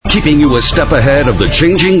keeping you a step ahead of the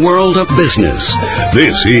changing world of business.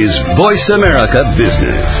 This is Voice America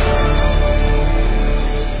Business.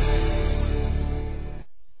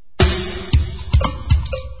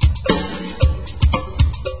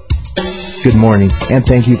 Good morning, and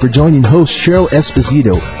thank you for joining host Cheryl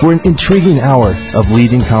Esposito for an intriguing hour of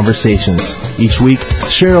leading conversations. Each week,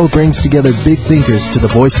 Cheryl brings together big thinkers to the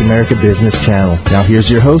Voice America Business Channel. Now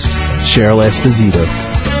here's your host, Cheryl Esposito.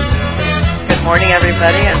 Good morning,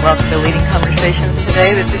 everybody, and welcome to Leading Conversations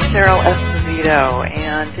today. This is Cheryl Esposito,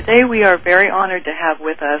 and today we are very honored to have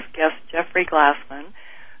with us guest Jeffrey Glassman,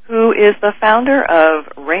 who is the founder of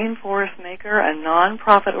RainforestMaker, a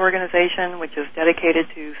nonprofit organization which is dedicated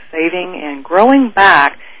to saving and growing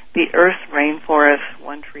back the Earth's rainforests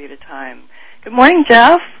one tree at a time. Good morning,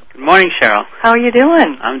 Jeff. Good morning, Cheryl. How are you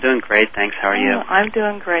doing? I'm doing great, thanks. How are you? I'm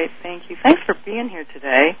doing great, thank you. Thanks for being here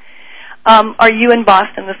today. Are you in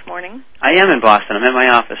Boston this morning? I am in Boston. I'm in my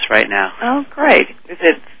office right now. Oh, great. Is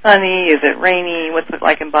it sunny? Is it rainy? What's it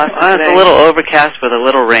like in Boston today? It's a little overcast with a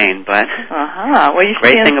little rain, but Well, you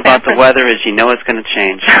great thing about the weather is you know it's going to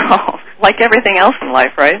change. Oh, like everything else in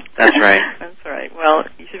life, right? That's right. That's right. Well,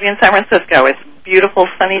 you should be in San Francisco. It's a beautiful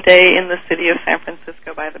sunny day in the city of San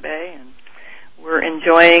Francisco by the bay, and we're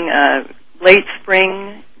enjoying late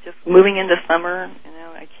spring, just moving into summer. You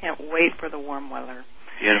know, I can't wait for the warm weather.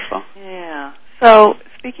 Beautiful. Yeah. So,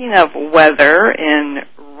 speaking of weather and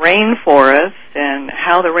rainforests and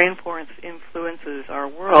how the rainforest influences our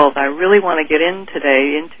world, I really want to get in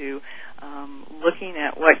today into looking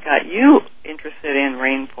at what got you interested in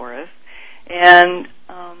rainforests. And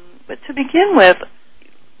but to begin with,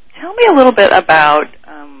 tell me a little bit about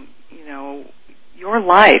your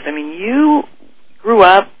life. I mean, you grew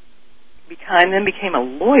up, then became a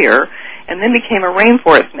lawyer, and then became a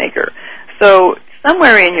rainforest maker. So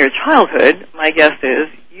somewhere in your childhood, my guess is,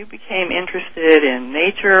 you became interested in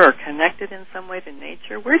nature or connected in some way to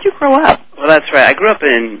nature. Where did you grow up? Well, that's right. I grew up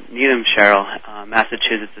in Needham, Cheryl,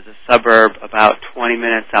 Massachusetts. It's a suburb about 20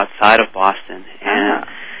 minutes outside of Boston. And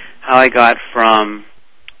how I got from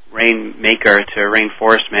Rainmaker to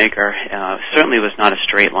RainforestMaker certainly was not a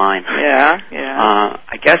straight line. Yeah.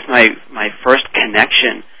 I guess my first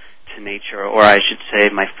connection to nature, or I should say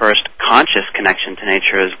my first conscious connection to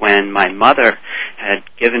nature, is when my mother had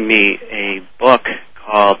given me a book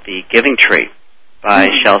called The Giving Tree by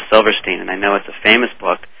Cheryl Silverstein, and I know it's a famous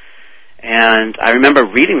book. And I remember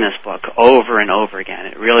reading this book over and over again.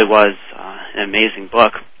 It really was an amazing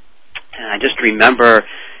book. And I just remember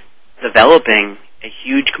developing a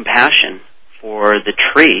huge compassion for the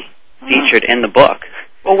tree featured in the book.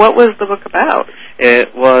 Well, what was the book about?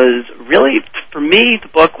 It was really, for me, the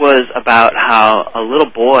book was about how a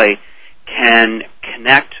little boy can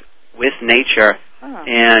connect with nature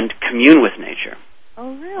and commune with nature.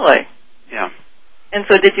 Oh, really? Yeah. And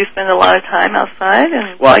so did you spend a lot of time outside?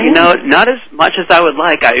 Well, not as much as I would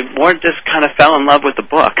like. I more just kind of fell in love with the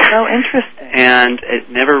book. Oh, interesting. And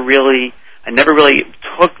I never really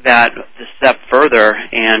took that the step further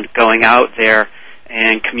and going out there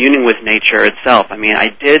and communing with nature itself. I mean, I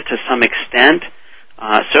did to some extent,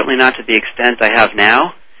 certainly not to the extent I have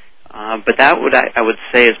now, but that I would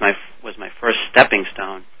say was my first stepping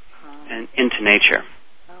stone into nature.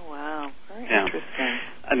 Oh, wow. Very interesting.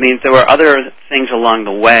 I mean, there were other things along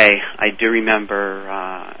the way. I do remember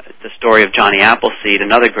the story of Johnny Appleseed,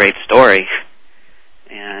 another great story.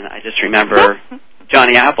 And I just remember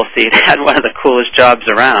Johnny Appleseed had one of the coolest jobs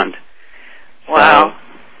around. Wow. So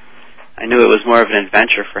I knew it was more of an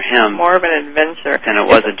adventure for him. More of an adventure. Than it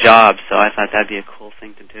was a job, so I thought that'd be a cool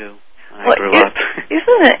thing to do when I grew up.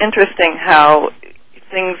 Isn't it interesting how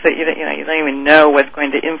things that you don't even know what's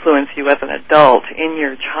going to influence you as an adult in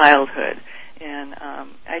your childhood? And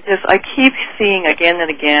I keep seeing again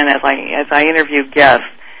and again as I interview guests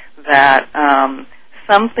that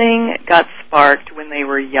something got sparked when they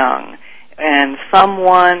were young, and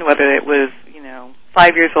someone, whether it was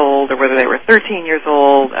 5 years old or whether they were 13 years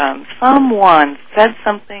old, someone said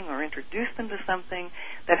something or introduced them to something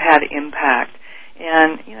that had impact.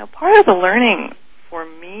 And part of the learning for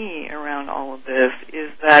me around all of this is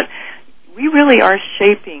that we really are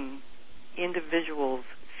shaping individuals'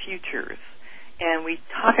 futures. And we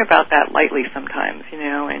talk about that lightly sometimes,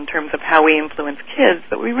 in terms of how we influence kids,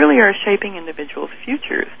 but we really are shaping individuals'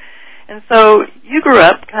 futures. And so you grew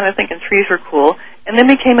up kind of thinking trees were cool, and then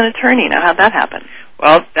became an attorney. Now, how'd that happen?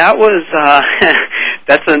 Well, that was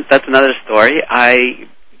that's another story. I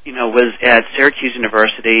was at Syracuse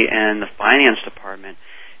University in the finance department,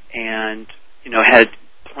 and had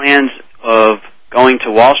plans of going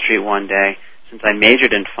to Wall Street one day since I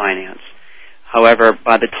majored in finance. However,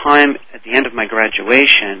 by the time at the end of my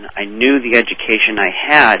graduation, I knew the education I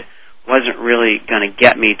had wasn't really going to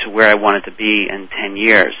get me to where I wanted to be in 10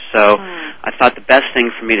 years. So I thought the best thing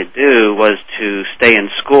for me to do was to stay in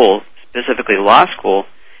school, specifically law school,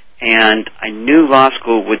 and I knew law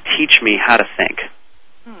school would teach me how to think.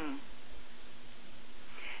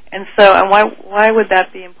 And so, and why would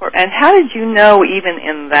that be important? And how did you know,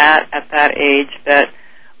 even at that age, that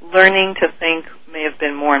learning to think may have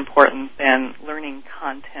been more important than learning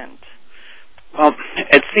content? Well,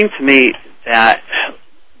 it seemed to me that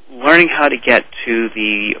learning how to get to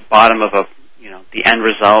the bottom of the end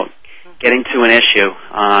result, getting to an issue,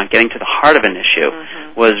 getting to the heart of an issue,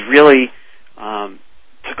 was really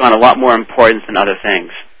took on a lot more importance than other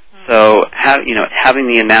things. So,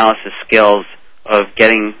 having the analysis skills of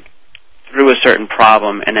getting through a certain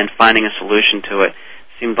problem and then finding a solution to it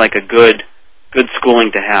seemed like a good schooling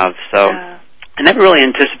to have. So I never really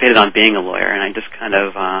anticipated on being a lawyer, and I just kind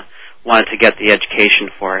of wanted to get the education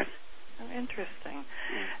for it. Oh, interesting.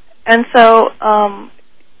 And so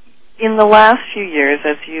in the last few years,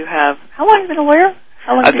 as you have, how long have you been a lawyer?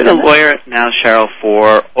 I've been a lawyer now, Cheryl,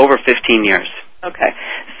 for over 15 years. Okay.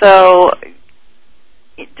 So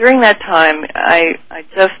during that time, I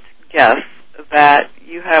just guess that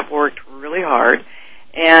you have worked really hard.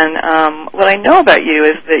 And what I know about you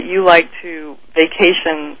is that you like to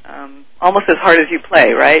vacation almost as hard as you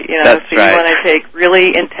play, right? That's so right. You want to take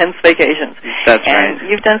really intense vacations. That's right. And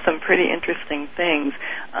you've done some pretty interesting things.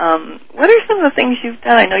 What are some of the things you've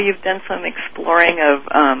done? I know you've done some exploring of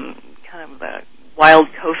kind of the wild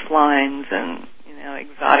coastlines and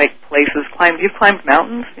exotic places. You've climbed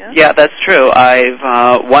mountains, yeah? Yeah, that's true.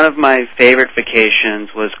 One of my favorite vacations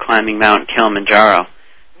was climbing Mount Kilimanjaro,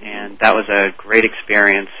 and that was a great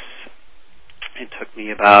experience. It took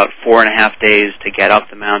me about 4.5 days to get up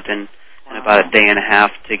the mountain and about a day and a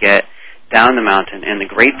half to get down the mountain. And the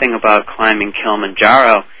great thing about climbing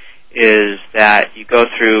Kilimanjaro is that you go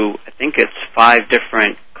through, I think it's 5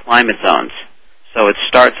 different climate zones. So it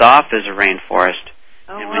starts off as a rainforest,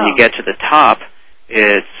 and when you get to the top,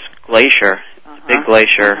 it's glacier, a big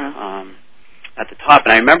glacier at the top.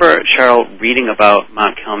 And I remember, Cheryl, reading about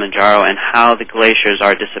Mount Kilimanjaro and how the glaciers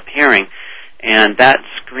are disappearing. And that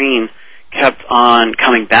screen kept on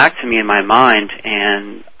coming back to me in my mind,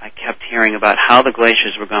 and I kept hearing about how the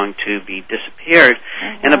glaciers were going to be disappeared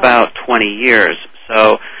in about 20 years.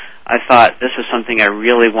 So I thought, this is something I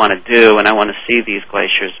really want to do, and I want to see these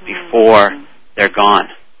glaciers before they're gone.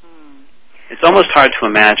 It's almost hard to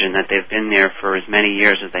imagine that they've been there for as many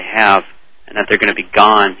years as they have, and that they're going to be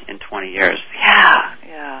gone in 20 years. Yeah.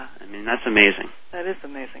 I mean, that's amazing. That is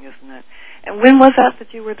amazing, isn't it? And when was that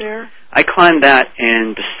you were there? I climbed that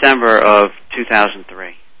in December of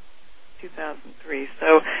 2003. 2003.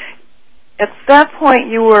 So at that point,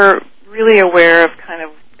 you were really aware of kind of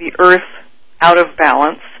the Earth out of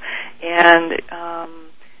balance and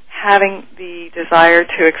having the desire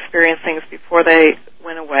to experience things before they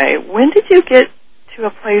went away. When did you get to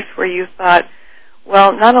a place where you thought,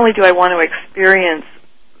 well, not only do I want to experience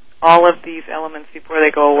all of these elements before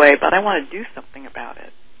they go away, but I want to do something about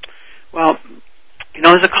it? Well,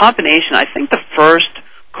 as a combination, I think the first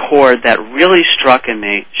chord that really struck in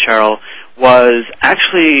me, Cheryl, was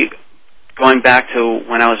actually going back to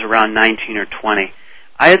when I was around 19 or 20.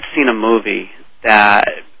 I had seen a movie that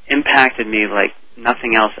impacted me like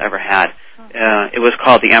nothing else ever had. It was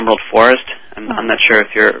called The Emerald Forest. I'm not sure if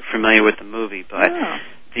you're familiar with the movie, but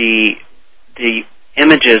the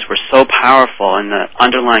images were so powerful and the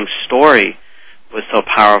underlying story was so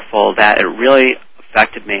powerful that it really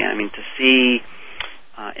affected me. I mean, to see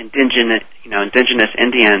indigenous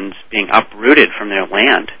Indians being uprooted from their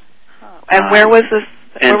land. And where was this?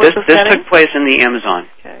 This took place in the Amazon.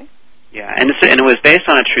 Okay. Yeah, and it was based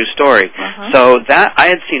on a true story. So that I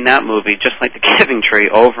had seen that movie, just like The Giving Tree,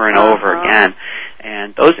 over and over again,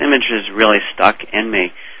 and those images really stuck in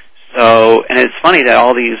me. So, and it's funny that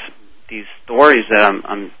all these stories that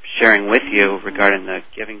I'm sharing with you regarding the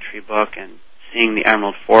Giving Tree book and seeing the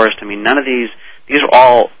Emerald Forest, I mean, none of these are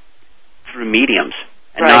all through mediums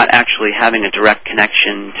and not actually having a direct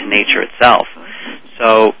connection to nature itself.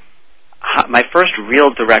 So my first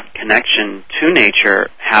real direct connection to nature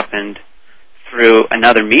happened through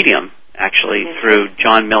another medium, actually, through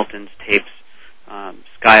John Milton's tapes,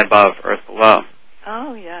 Sky Above, Earth Below.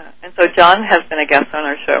 Oh, yeah. And so John has been a guest on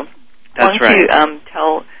our show. That's right. Why don't you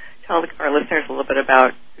tell our listeners a little bit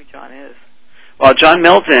about who John is? Well, John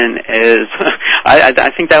Milton is,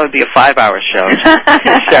 I think that would be a 5-hour show,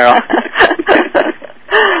 Cheryl.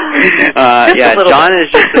 John is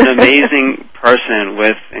just an amazing person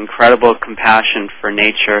with incredible compassion for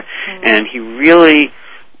nature, and he really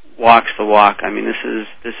walks the walk. I mean,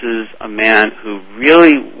 this is a man who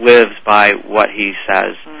really lives by what he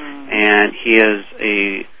says, and he is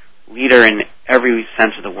a leader in every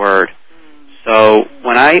sense of the word. So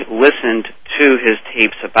when I listened to his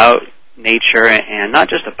tapes about nature, and not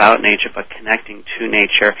just about nature, but connecting to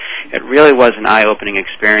nature, it really was an eye-opening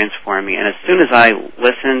experience for me. And as soon as I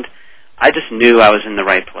listened, I just knew I was in the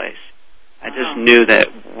right place. I just knew that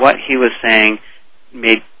what he was saying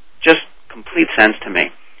made just complete sense to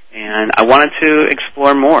me. And I wanted to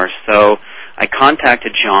explore more. So I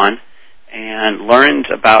contacted John and learned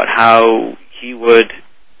about how he would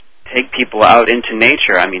take people out into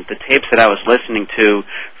nature. I mean, the tapes that I was listening to,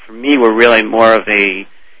 for me, were really more of a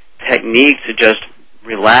technique to just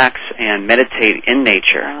relax and meditate in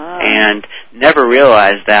nature, and never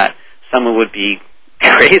realized that someone would be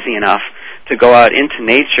crazy enough to go out into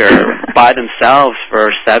nature by themselves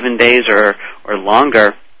for 7 days or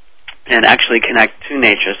longer and actually connect to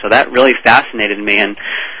nature. So that really fascinated me, and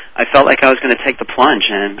I felt like I was going to take the plunge,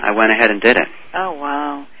 and I went ahead and did it. Oh,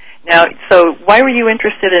 wow. Now, so why were you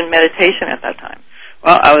interested in meditation at that time?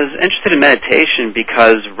 Well, I was interested in meditation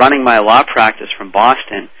because running my law practice from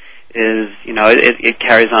Boston is, it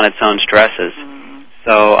carries on its own stresses.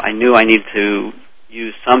 So I knew I needed to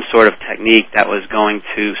use some sort of technique that was going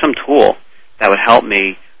to, some tool that would help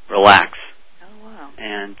me relax. Oh, wow.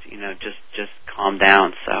 And, just calm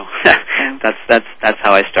down. So that's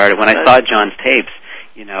how I started. When I saw John's tapes,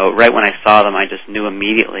 right when I saw them, I just knew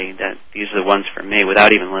immediately that these are the ones for me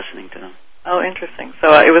without even listening to them. Oh, interesting.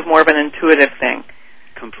 So it was more of an intuitive thing.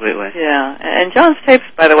 Completely. Yeah. And John's tapes,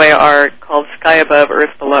 by the way, are called Sky Above,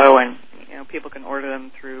 Earth Below, and people can order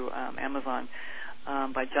them through Amazon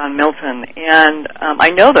by John Milton. And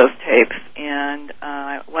I know those tapes, and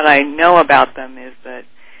what I know about them is that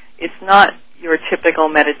it's not your typical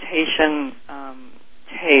meditation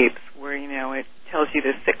tapes where, it tells you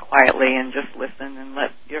to sit quietly and just listen and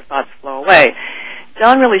let your thoughts flow away.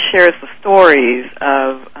 John really shares the stories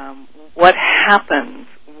of what happens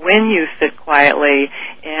when you sit quietly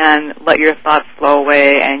and let your thoughts flow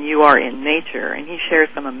away and you are in nature. And he shares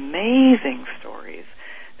some amazing stories,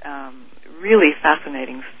 really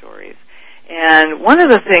fascinating stories. And one of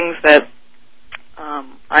the things that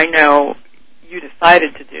I know you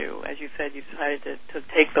decided to do, as you said, you decided to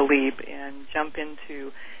take the leap and jump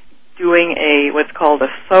into doing what's called a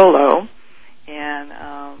solo, and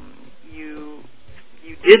you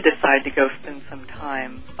did decide to go spend some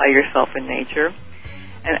time by yourself in nature.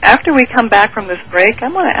 And after we come back from this break,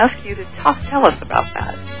 I'm going to ask you to tell us about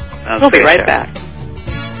that. We'll be right back.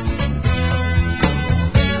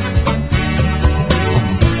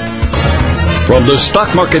 From the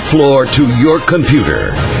stock market floor to your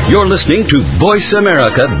computer, you're listening to Voice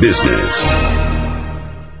America Business.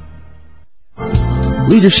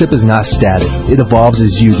 Leadership is not static. It evolves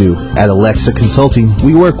as you do. At Alexa Consulting,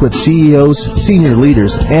 we work with CEOs, senior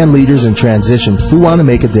leaders, and leaders in transition who want to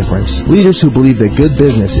make a difference. Leaders who believe that good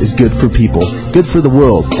business is good for people, good for the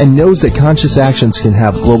world, and knows that conscious actions can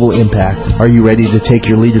have global impact. Are you ready to take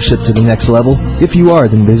your leadership to the next level? If you are,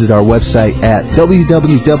 then visit our website at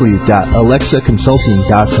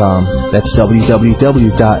www.alexaconsulting.com. That's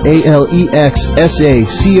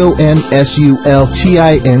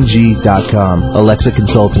www.alexaconsulting.com. Alexa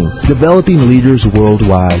Consulting, developing leaders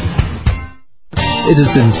worldwide. It has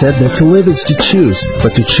been said that to live is to choose,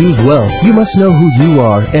 but to choose well, you must know who you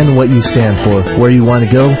are and what you stand for, where you want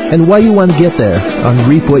to go, and why you want to get there. On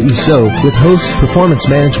Reap What You Sow, with host, performance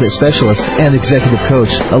management specialist, and executive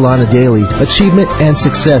coach Alana Daly, achievement and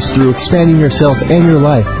success through expanding yourself and your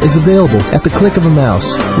life is available at the click of a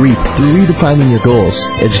mouse. Reap through redefining your goals.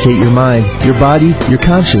 Educate your mind, your body, your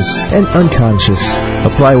conscious, and unconscious.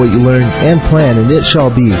 Apply what you learn and plan, and it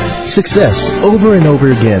shall be success over and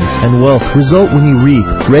over again, and wealth result when you reap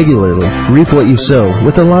regularly. Reap What You Sow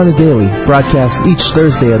with Alana Daly, broadcast each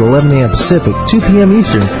Thursday at 11 a.m. Pacific, 2 p.m.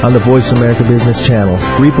 Eastern on the Voice America Business Channel.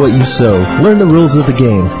 Reap What You Sow. Learn the rules of the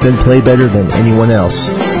game, then play better than anyone else.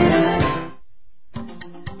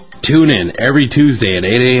 Tune in every Tuesday at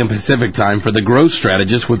 8 a.m. Pacific Time for The Growth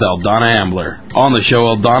Strategist with Aldana Ambler. On the show,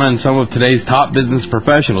 Aldana and some of today's top business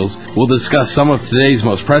professionals will discuss some of today's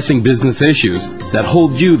most pressing business issues that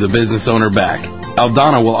hold you, the business owner, back.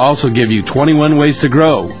 Aldana will also give you 21 ways to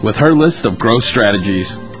grow with her list of growth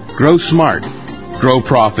strategies. Grow smart, grow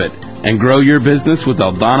profit, and grow your business with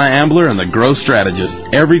Aldana Ambler and The Growth Strategist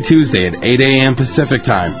every Tuesday at 8 a.m. Pacific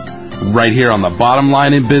Time, right here on the Bottom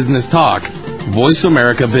Line in Business Talk, Voice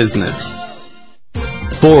America Business.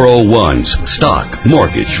 401s, stock,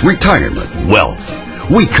 mortgage, retirement,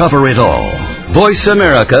 wealth. We cover it all. Voice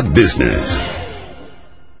America Business.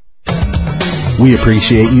 We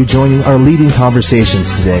appreciate you joining our leading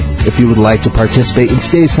conversations today. If you would like to participate in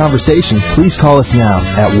today's conversation, please call us now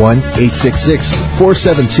at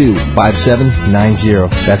 1-866-472-5790.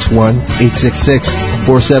 That's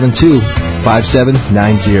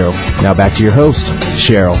 1-866-472-5790. Now back to your host,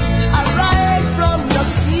 Cheryl.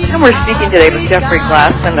 And we're speaking today with Jeffrey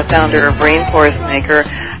Glassman, the founder of RainforestMaker.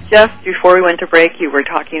 Jeff, before we went to break, you were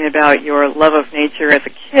talking about your love of nature as a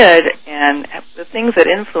kid and the things that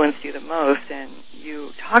influenced you the most. And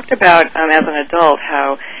you talked about, as an adult,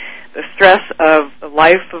 how the stress of the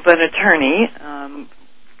life of an attorney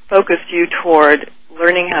focused you toward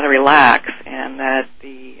learning how to relax, and that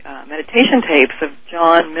the meditation tapes of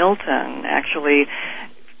John Milton actually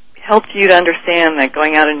helped you to understand that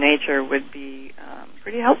going out in nature would be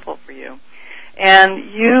pretty helpful for you.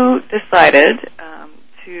 And you decided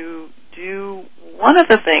to do one of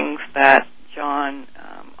the things that John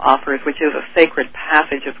offers, which is a sacred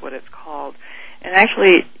passage is what it's called, and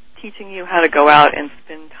actually teaching you how to go out and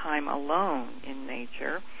spend time alone in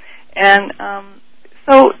nature. And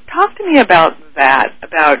so talk to me about that,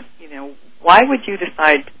 about, why would you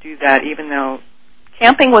decide to do that even though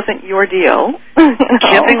camping wasn't your deal?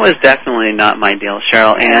 Camping was definitely not my deal,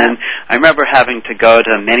 Cheryl, and I remember having to go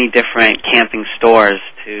to many different camping stores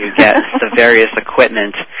to get the various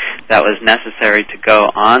equipment that was necessary to go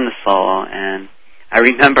on the solo, and I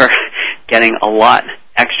remember getting a lot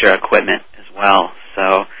extra equipment as well,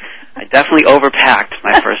 so I definitely overpacked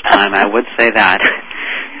my first time, I would say that.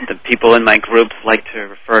 The people in my group like to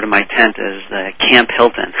refer to my tent as Camp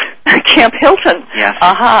Hilton. Camp Hilton? Yes.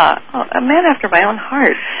 Aha. Oh, a man after my own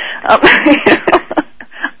heart.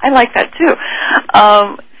 I like that too.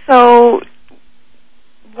 So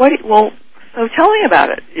tell me about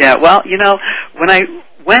it. Yeah, well, when I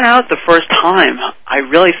went out the first time, I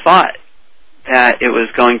really thought that it was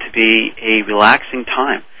going to be a relaxing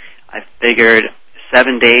time. I figured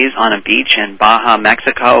 7 days on a beach in Baja,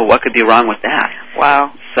 Mexico, what could be wrong with that?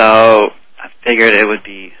 Wow. So I figured it would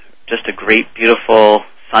be just a great, beautiful,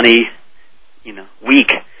 sunny,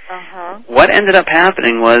 week. Uh-huh. What ended up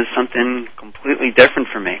happening was something completely different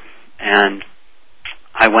for me. And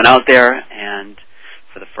I went out there and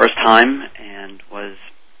for the first time and was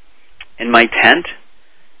in my tent,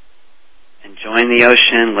 enjoying the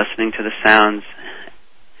ocean, listening to the sounds.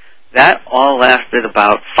 That all lasted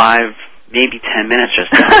about 5, maybe 10 minutes or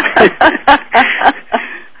so.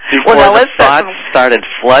 Before the thoughts started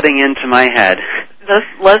flooding into my head.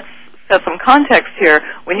 Let's set some context here.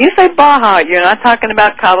 When you say Baja, you're not talking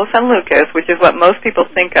about Cabo San Lucas, which is what most people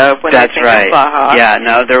think of when they think of Baja. Yeah,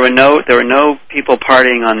 no, there were no people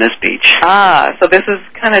partying on this beach. Ah, so this is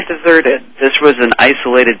kind of deserted. This was an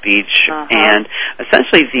isolated beach, and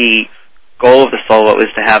essentially the goal of the solo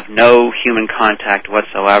is to have no human contact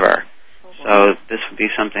whatsoever. So this would be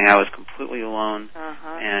something I was completely alone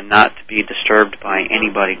and not to be disturbed by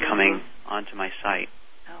anybody coming onto my site.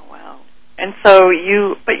 Oh, wow. And so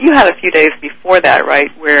you had a few days before that, right,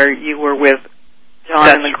 where you were with John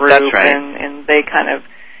and the group, that's right. and they kind of,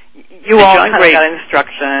 got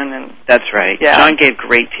instruction. And that's right. Yeah. John gave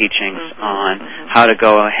great teachings on how to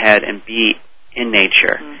go ahead and be in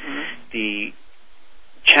nature. The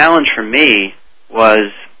challenge for me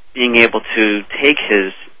was being able to take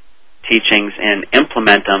his teachings and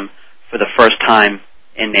implement them for the first time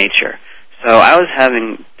in nature. So I was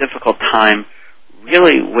having a difficult time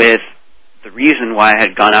really with the reason why I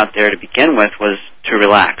had gone out there to begin with was to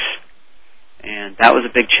relax. And that was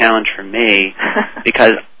a big challenge for me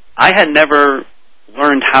because I had never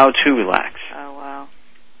learned how to relax. Oh, wow.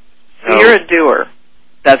 So you're a doer.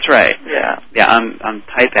 That's right. Yeah. Yeah, I'm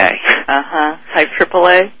type A. Type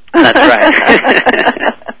AAA? That's right.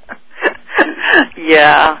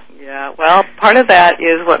 Yeah. Well, part of that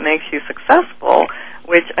is what makes you successful,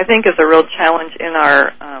 which I think is a real challenge in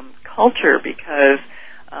our culture because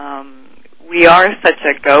we are such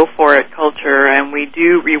a go-for-it culture, and we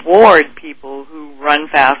do reward people who run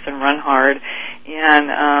fast and run hard.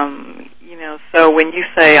 And, so when you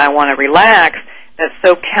say, I want to relax, that's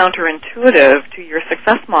so counterintuitive to your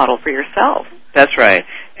success model for yourself. That's right.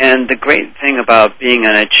 And the great thing about being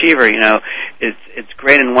an achiever, it's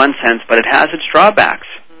great in one sense, but it has its drawbacks.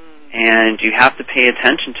 And you have to pay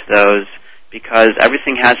attention to those because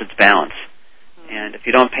everything has its balance. And if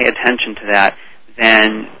you don't pay attention to that,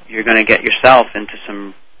 then you're going to get yourself into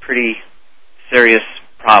some pretty serious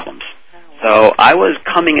problems. So I was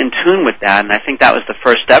coming in tune with that, and I think that was the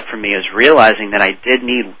first step for me, is realizing that I did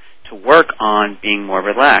need to work on being more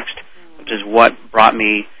relaxed, which is what brought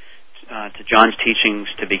me to John's teachings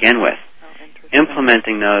to begin with.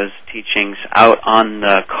 Implementing those teachings out on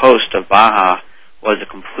the coast of Baja was a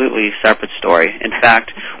completely separate story. In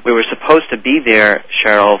fact, we were supposed to be there,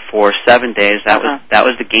 Cheryl, for 7 days. That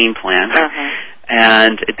was the game plan.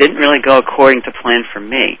 And it didn't really go according to plan for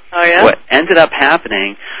me. Oh, yeah? What ended up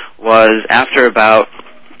happening was after about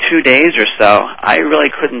 2 days or so, I really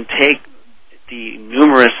couldn't take the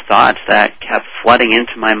numerous thoughts that kept flooding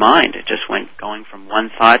into my mind. It just went going from one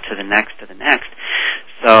thought to the next to the next.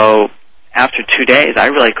 So after 2 days, I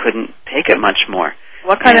really couldn't take it much more.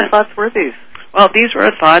 What kind of thoughts were these? Well, these were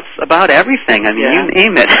thoughts about everything. I mean, you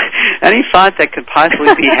name it. Any thought that could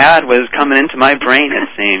possibly be had was coming into my brain, it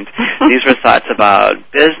seemed. These were thoughts about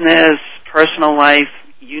business, personal life,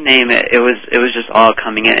 you name it. It was just all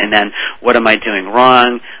coming in. And then, what am I doing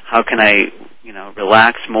wrong? How can I,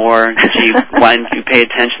 relax more? Gee, why didn't you pay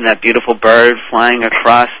attention to that beautiful bird flying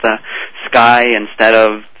across the sky instead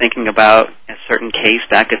of thinking about a certain case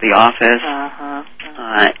back at the office?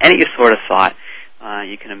 Any sort of thought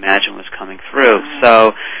you can imagine was coming through.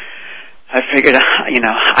 So I figured,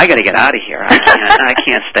 I got to get out of here. I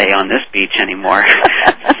can't stay on this beach anymore.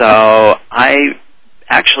 So I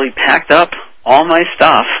actually packed up all my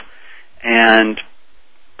stuff and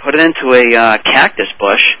put it into a cactus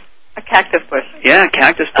bush. A cactus bush? Yeah, a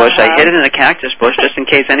cactus bush. I hid it in a cactus bush just in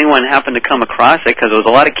case anyone happened to come across it, because there was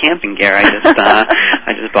a lot of camping gear I just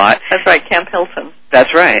bought. That's right, Camp Hilton. That's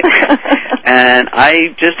right. And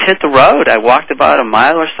I just hit the road. I walked about a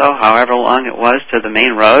mile or so, however long it was, to the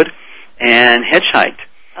main road, and hitchhiked.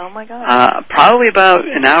 Oh, my God. Probably about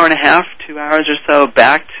an hour and a half, 2 hours or so,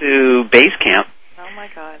 back to base camp. Oh, my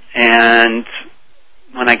God. And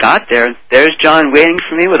when I got there, there's John waiting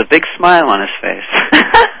for me with a big smile on his face.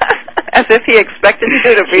 As if he expected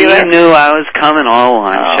you to be there. He knew I was coming all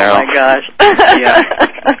along, Cheryl. Oh, my gosh. Yeah.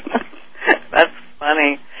 That's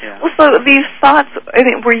funny. Yeah. Well, so these thoughts,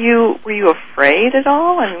 were you afraid at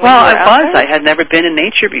all? Well, I was. I had never been in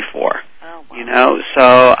nature before. Oh, wow.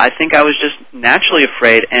 So I think I was just naturally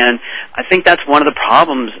afraid, and I think that's one of the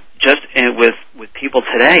problems just with people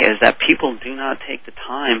today, is that people do not take the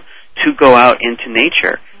time to go out into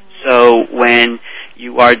nature. So when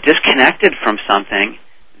you are disconnected from something,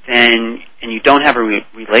 and you don't have a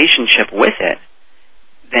relationship with it,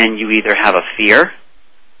 then you either have a fear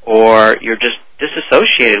or you're just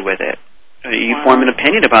disassociated with it. You form an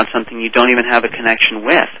opinion about something you don't even have a connection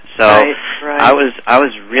with. So right. I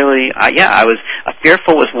was really,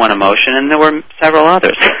 fearful was one emotion, and there were several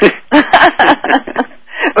others.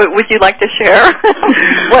 Would you like to share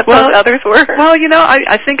what those others were? Well,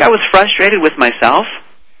 I think I was frustrated with myself,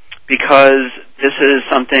 because this is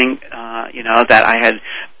something, that I had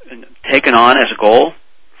taken on as a goal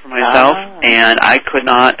for myself, and I could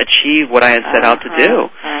not achieve what I had set out to do.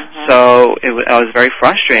 So I was very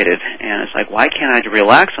frustrated, and it's like, why can't I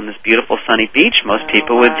relax on this beautiful sunny beach? Most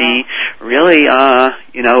people would be really,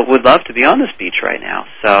 would love to be on this beach right now.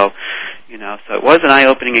 So it was an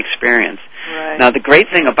eye-opening experience. Right. Now, the great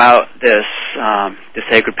thing about this the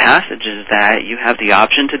sacred passage is that you have the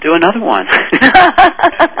option to do another one.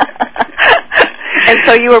 And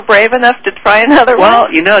so you were brave enough to try another one?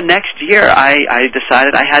 Well, next year I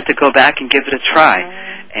decided I had to go back and give it a try.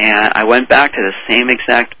 And I went back to the same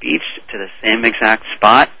exact beach, to the same exact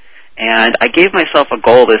spot, and I gave myself a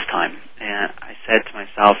goal this time. And I said to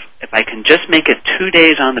myself, if I can just make it 2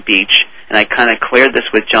 days on the beach, and I kind of cleared this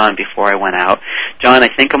with John before I went out. John, I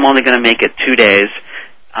think I'm only going to make it 2 days.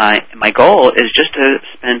 My goal is just to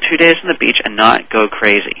spend 2 days on the beach and not go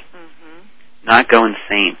crazy, not go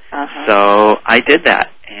insane. So I did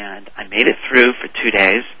that, and I made it through for 2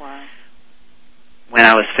 days. Wow. When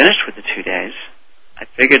I was finished with the 2 days, I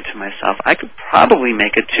figured to myself, I could probably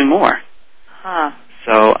make it 2 more.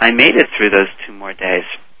 So I made it through those 2 more days.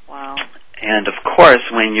 Wow. And of course,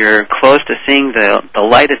 when you're close to seeing the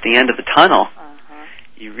light at the end of the tunnel,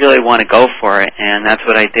 you really want to go for it, and that's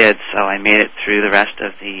what I did. So I made it through the rest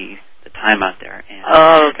of the time out there, and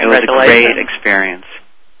it was a great experience.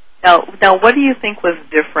 Now, what do you think was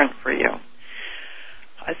different for you?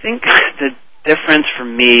 I think the difference for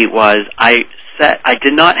me was I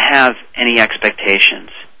did not have any expectations.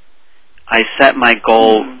 I set my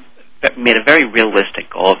goal, made a very realistic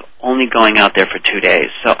goal of only going out there for 2 days.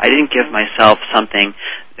 So I didn't give myself something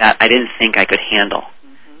that I didn't think I could handle.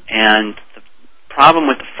 And the problem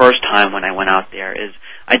with the first time when I went out there is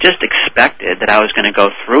I just expected that I was going to go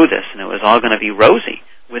through this and it was all going to be rosy,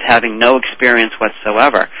 with having no experience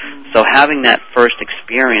whatsoever. So having that first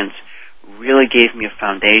experience really gave me a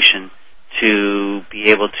foundation to be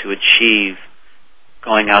able to achieve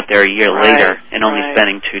going out there a year later and only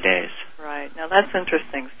spending 2 days. Right. Now that's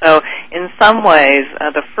interesting. So in some ways,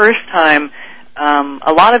 the first time,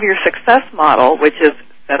 a lot of your success model, which is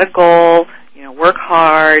set a goal, work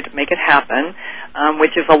hard, make it happen,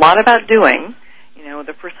 which is a lot about doing. You know,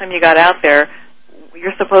 the first time you got out there,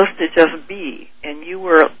 you're supposed to just be, and you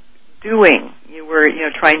were doing. You were,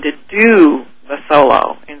 trying to do the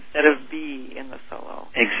solo instead of be in the solo.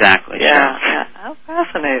 Exactly. Yeah. Sure. Yeah. How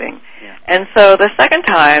fascinating. Yeah. And so the second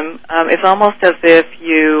time, it's almost as if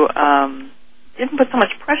you didn't put so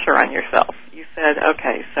much pressure on yourself. You said,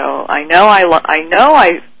 okay, so I know I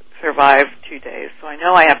survived 2 days, so I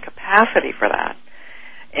know I have capacity for that.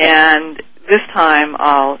 And this time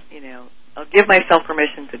I'll give myself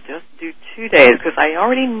permission to just do 2 days because I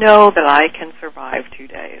already know that I can survive 2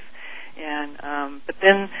 days. And but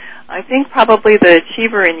then I think probably the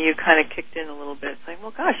achiever in you kind of kicked in a little bit, saying,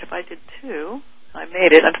 well, gosh, if I did 2, I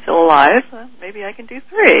made it, I'm still alive, maybe I can do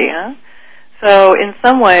 3, huh? So in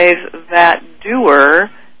some ways, that doer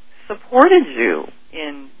supported you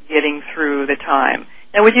in getting through the time.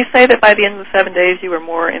 Now, would you say that by the end of the 7 days you were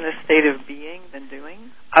more in a state of being than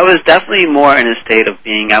doing? I was definitely more in a state of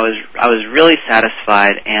being. I was really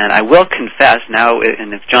satisfied, and I will confess now,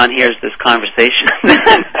 and if John hears this conversation,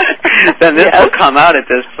 then this will come out at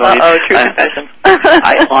this point. True confession.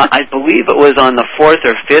 I believe it was on the 4th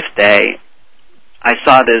or 5th day, I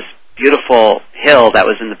saw this beautiful hill that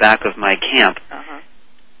was in the back of my camp.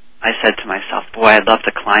 I said to myself, boy, I'd love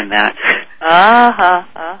to climb that.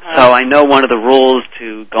 So I know one of the rules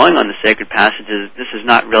to going on the sacred passage is this is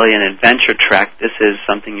not really an adventure trek. This is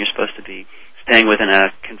something you're supposed to be staying within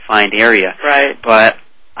a confined area. Right. But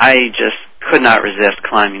I just could not resist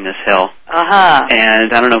climbing this hill.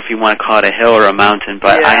 And I don't know if you want to call it a hill or a mountain,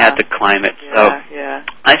 but I had to climb it. So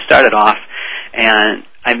I started off, and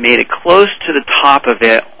I made it close to the top of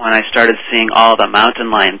it when I started seeing all the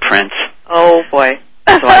mountain lion prints. Oh, boy.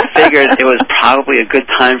 So I figured it was probably a good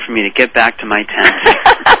time for me to get back to my tent.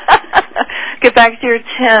 Get back to your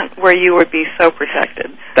tent where you would be so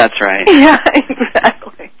protected. That's right. Yeah,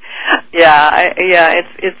 exactly.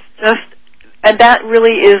 It's just, and that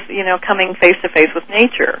really is, coming face to face with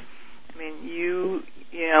nature. I mean, you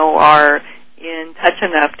are in touch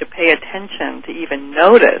enough to pay attention to even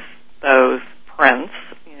notice those prints,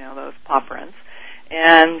 those paw prints,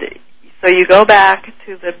 and so you go back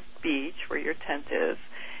to the beach where your tent is,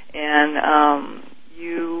 and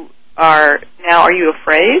are you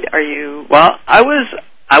afraid? Well, I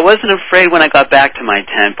wasn't afraid when I got back to my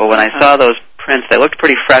tent, but when I saw those prints, they looked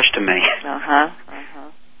pretty fresh to me.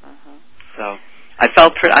 So I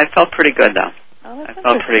felt pretty good, though. I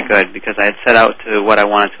felt pretty good because I had set out to what I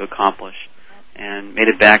wanted to accomplish and made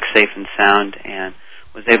it back safe and sound, and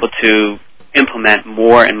was able to implement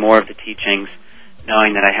more and more of the teachings,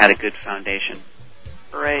 knowing that I had a good foundation.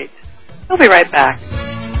 Great. We'll be right back.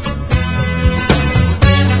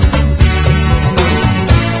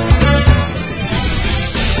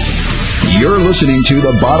 You're listening to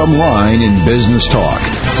The Bottom Line in Business Talk.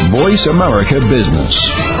 Voice America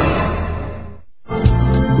Business.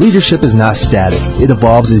 Leadership is not static. It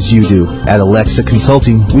evolves as you do. At Alexa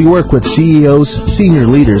Consulting, we work with CEOs, senior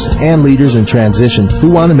leaders, and leaders in transition who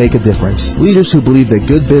want to make a difference. Leaders who believe that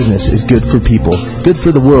good business is good for people, good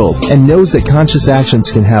for the world, and knows that conscious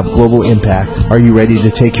actions can have global impact. Are you ready to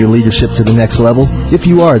take your leadership to the next level? If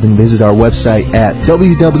you are, then visit our website at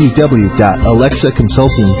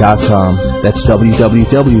www.alexaconsulting.com. That's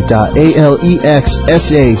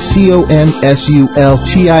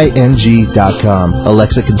www.alexaconsulting.com.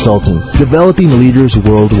 Alexa Consulting, developing leaders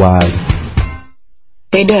worldwide.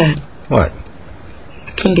 Hey, Dad. What?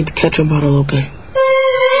 I can't get the ketchup bottle open.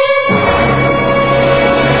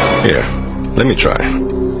 Here, let me try.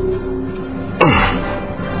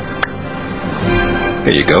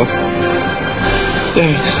 Here you go.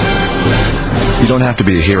 Thanks. You don't have to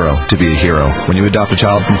be a hero to be a hero. When you adopt a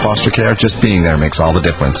child from foster care, just being there makes all the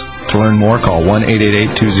difference. To learn more, call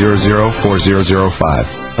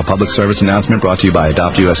 1-888-200-4005. A public service announcement brought to you by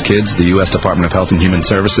Adopt U.S. Kids, the U.S. Department of Health and Human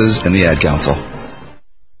Services, and the Ad Council.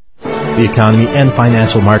 The economy and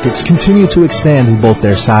financial markets continue to expand in both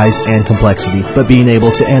their size and complexity, but being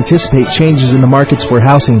able to anticipate changes in the markets for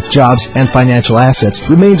housing, jobs, and financial assets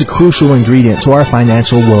remains a crucial ingredient to our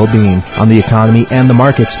financial well-being. On The Economy and the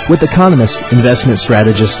Markets, with economist, investment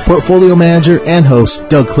strategist, portfolio manager, and host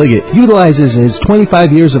Doug Cliggott utilizes his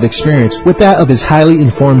 25 years of experience with that of his highly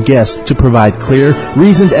informed guests to provide clear,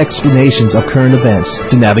 reasoned explanations of current events.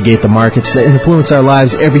 To navigate the markets that influence our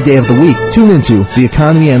lives every day of the week, tune into The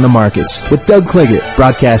Economy and the Markets with Doug Cliggott,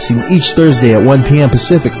 broadcasting each Thursday at 1 p.m.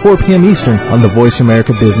 Pacific, 4 p.m. Eastern on the Voice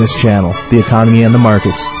America Business Channel. The Economy and the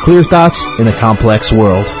Markets. Clear thoughts in a complex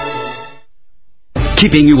world.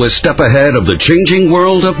 Keeping you a step ahead of the changing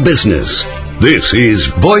world of business. This is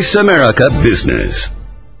Voice America Business.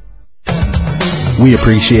 We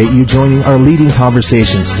appreciate you joining our leading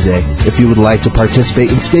conversations today. If you would like to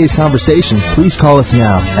participate in today's conversation, please call us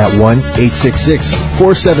now at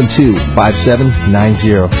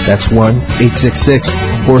 1-866-472-5790. That's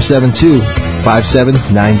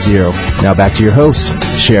 1-866-472-5790. Now back to your host,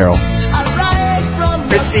 Cheryl.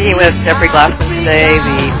 We're speaking with Jeffrey Glassman today,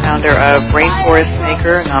 the founder of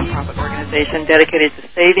RainforestMaker, a nonprofit organization dedicated to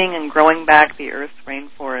saving and growing back the Earth's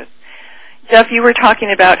rainforest. Jeff, you were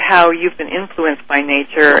talking about how you've been influenced by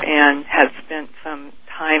nature and have spent some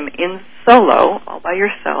time in solo, all by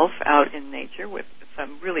yourself, out in nature with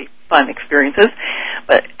some really fun experiences.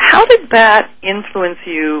 But how did that influence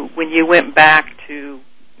you when you went back to,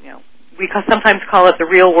 we sometimes call it the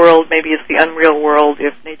real world, maybe it's the unreal world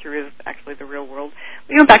if nature is actually the real world.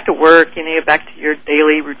 You went back to work, you get back to your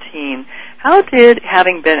daily routine. How did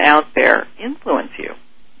having been out there influence you?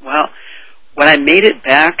 Well, when I made it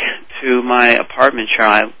back to my apartment,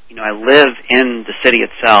 Cheryl, I live in the city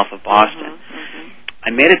itself of Boston. Mm-hmm. I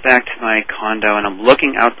made it back to my condo, and I'm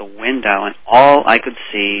looking out the window, and all I could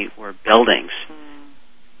see were buildings.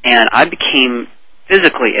 And I became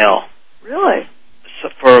physically ill. Really? So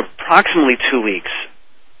for approximately 2 weeks.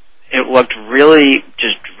 It looked really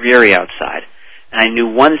just dreary outside. And I knew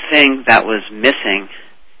one thing that was missing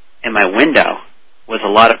in my window was a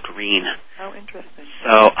lot of green. Oh, interesting.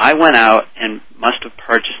 So I went out and must have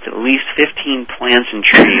purchased at least 15 plants and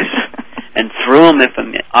trees and threw them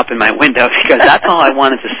up in my window because that's all I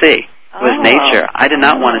wanted to see was nature. I did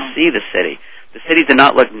not want to see the city. The city did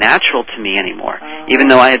not look natural to me anymore, even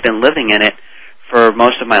though I had been living in it for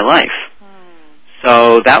most of my life.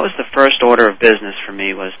 So that was the first order of business for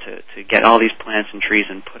me, was to get all these plants and trees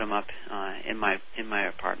and put them up in my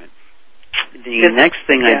apartment. The next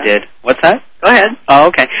thing I did... What's that? Go ahead. Oh,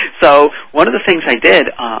 okay. So one of the things I did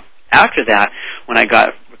after that, when I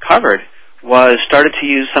got recovered, was started to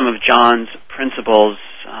use some of John's principles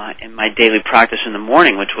in my daily practice in the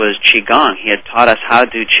morning, which was Qigong. He had taught us how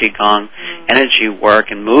to do Qigong, energy work,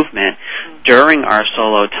 and movement during our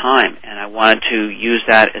solo time, and I wanted to use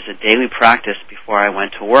that as a daily practice before I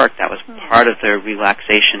went to work. That was part of the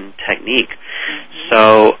relaxation technique.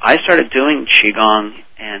 So I started doing Qigong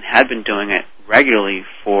and had been doing it regularly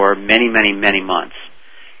for many, many, many months.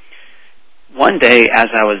 One day, as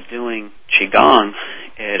I was doing Qigong,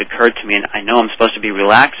 it occurred to me, and I know I'm supposed to be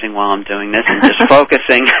relaxing while I'm doing this and just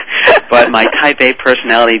focusing, but my Type A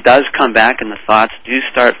personality does come back and the thoughts do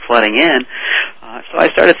start flooding in. So I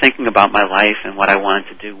started thinking about my life and what I wanted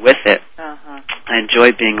to do with it. I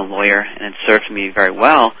enjoyed being a lawyer, and it served me very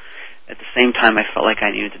well. At the same time, I felt like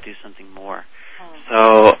I needed to do something more.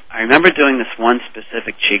 So I remember doing this one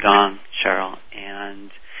specific Qigong, Cheryl,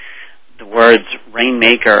 and the words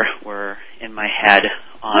Rainmaker were in my head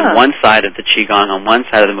on one side of the Qigong, on one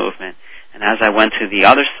side of the movement. And as I went to the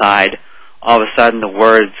other side, all of a sudden the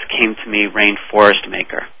words came to me,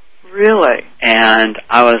 RainforestMaker. Really? And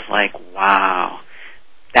I was like, wow,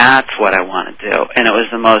 that's what I want to do. And it was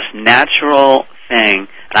the most natural thing.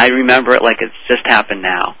 And I remember it like it's just happened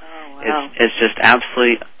now. Oh, wow. It's just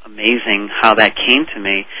absolutely amazing how that came to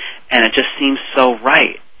me. And it just seems so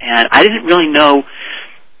right. And I didn't really know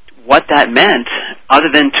what that meant other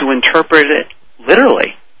than to interpret it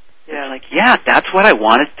literally. Yeah. Like, yeah, that's what I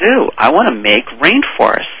want to do. I want to make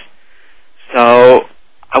rainforests. So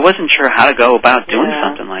I wasn't sure how to go about doing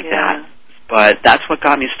something like that. But that's what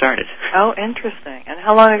got me started. Oh, interesting. And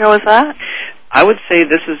how long ago was that? I would say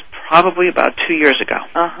this is probably about 2 years ago.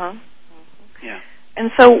 Yeah.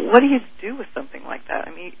 And so what do you do with something like that?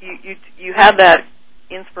 I mean, you have that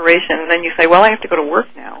inspiration, and then you say, well, I have to go to work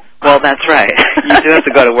now. Well, that's right. You do have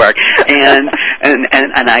to go to work. And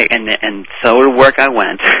so to work I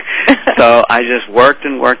went. So I just worked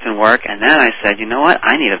and worked and worked, and then I said, you know what,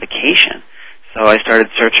 I need a vacation. So I started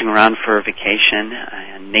searching around for a vacation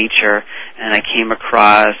and nature, and I came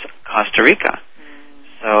across Costa Rica.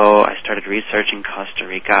 So I started researching Costa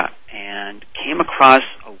Rica and came across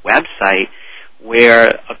a website where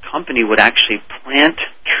a company would actually plant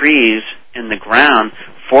trees in the ground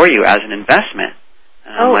for you as an investment.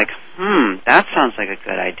 And I'm like, that sounds like a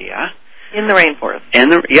good idea. In the rainforest.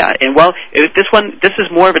 This is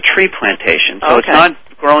more of a tree plantation, so it's not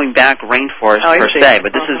growing back rainforest per se,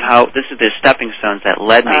 but this is the stepping stones that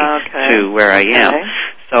led me to where I am.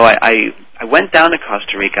 So I went down to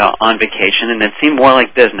Costa Rica on vacation, and it seemed more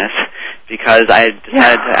like business because I had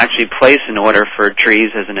decided to actually place an order for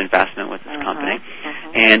trees as an investment with this company.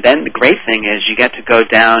 And then the great thing is you get to go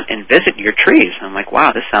down and visit your trees. And I'm like,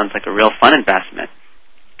 wow, this sounds like a real fun investment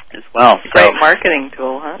as well. Great marketing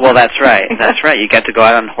tool, huh? Well, that's right. That's right. You get to go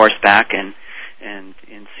out on horseback and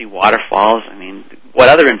see waterfalls. I mean, what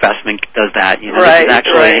other investment does that? You know, right, this is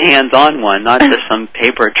actually right. a hands-on one, not just some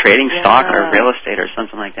paper trading stock or real estate or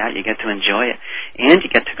something like that. You get to enjoy it, and you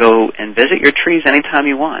get to go and visit your trees anytime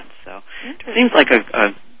you want. So it seems like a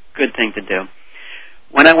good thing to do.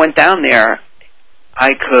 When I went down there,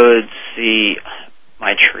 I could see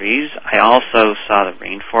my trees. I also saw the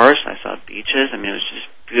rainforest. I saw beaches. I mean, it was just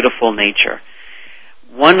beautiful nature.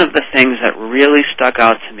 One of the things that really stuck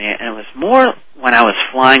out to me, and it was more when I was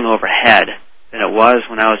flying overhead than it was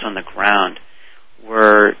when I was on the ground,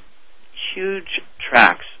 were huge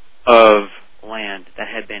tracts of land that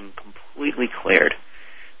had been completely cleared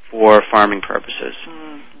for farming purposes.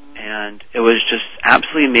 Mm-hmm. And it was just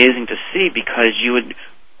absolutely amazing to see, because you would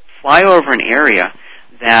fly over an area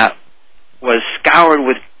that was scoured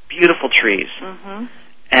with beautiful trees. Mm-hmm.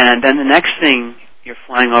 And then the next thing, you're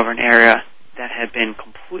flying over an area that had been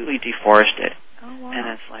completely deforested. Oh, wow. And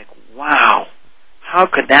it's like, wow, how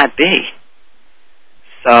could that be?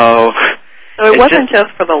 So it wasn't just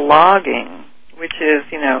for the logging, which is,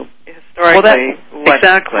 you know, historically what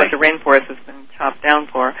the rainforest has been chopped down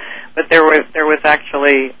for, but there was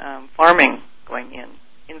actually farming going in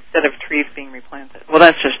instead of trees being replanted. Well,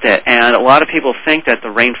 that's just it. And a lot of people think that the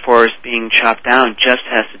rainforest being chopped down just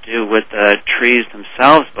has to do with the trees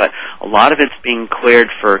themselves, but a lot of it's being cleared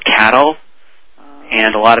for cattle,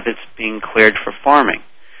 and a lot of it's being cleared for farming.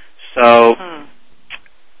 So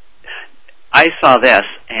I saw this,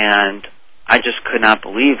 and I just could not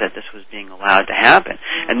believe that this was being allowed to happen.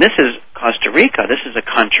 And this is Costa Rica. This is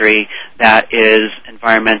a country that is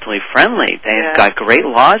environmentally friendly. They've got great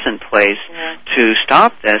laws in place to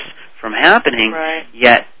stop this from happening,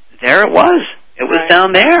 yet there it was. It was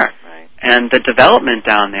down there. And the development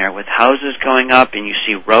down there with houses going up, and you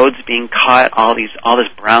see roads being cut, all this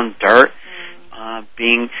brown dirt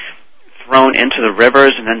being thrown into the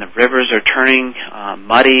rivers, and then the rivers are turning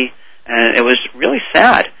muddy, and it was really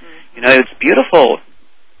sad. You know, it's beautiful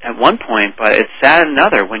at one point, but it's sad at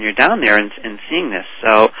another when you're down there and seeing this.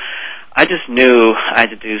 So I just knew I had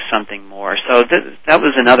to do something more. So that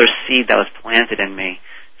was another seed that was planted in me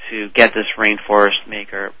to get this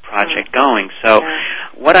RainforestMaker project going. So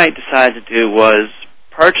what I decided to do was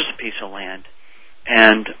purchase a piece of land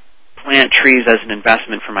and plant trees as an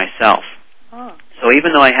investment for myself. So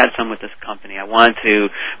even though I had some with this company, I wanted to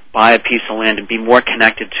buy a piece of land and be more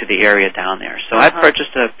connected to the area down there. So I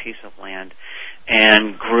purchased a piece of land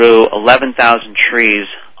and grew 11,000 trees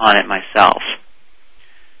on it myself.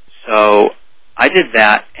 So I did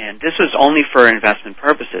that, and this was only for investment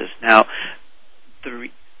purposes. Now, the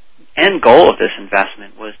end goal of this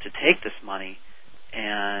investment was to take this money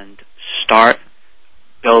and start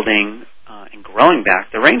building and growing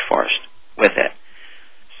back the rainforest with it.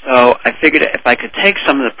 So I figured if I could take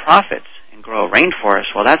some of the profits and grow a rainforest,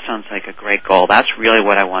 well, that sounds like a great goal. That's really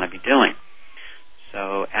what I want to be doing.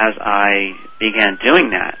 So as I began doing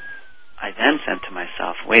that, I then said to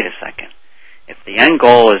myself, wait a second. If the end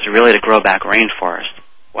goal is really to grow back rainforest,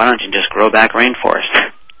 why don't you just grow back rainforest?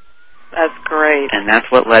 That's great. And that's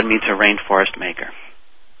what led me to RainforestMaker.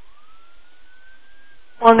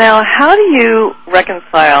 Well, now, how do you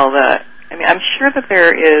reconcile that? I mean, I'm sure that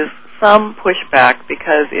there is some pushback,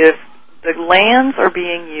 because if the lands are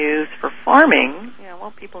being used for farming, you know,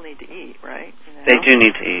 well, people need to eat, right? You know? They do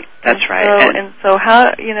need to eat. That's right. And so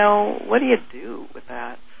how, you know, what do you do with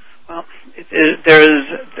that? Well,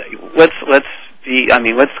 let's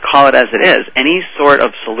call it as it is. Any sort of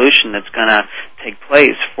solution that's going to take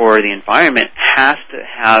place for the environment has to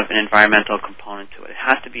have an environmental component to it. It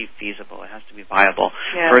has to be feasible. It has to be viable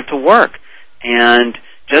for it to work. And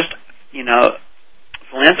just, you know,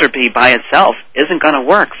 philanthropy by itself isn't going to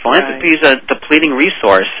work. Philanthropy is a depleting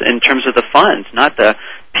resource in terms of the funds, not the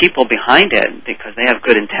people behind it, because they have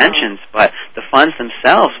good intentions, but the funds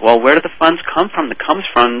themselves, well, where do the funds come from?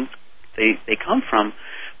 They come from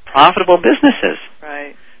profitable businesses.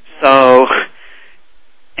 Right. So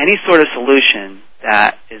any sort of solution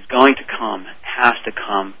that is going to come has to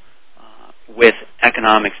come with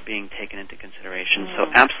economics being taken into consideration.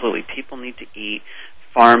 So absolutely, people need to eat.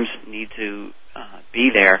 Farms need to be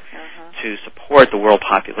there to support the world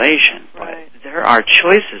population. Right. But there are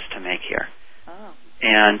choices to make here.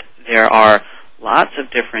 And there are lots of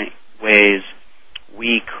different ways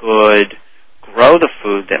we could grow the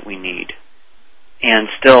food that we need and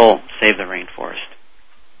still save the rainforest.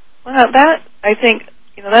 Well, that, I think,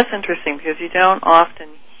 you know, that's interesting, because you don't often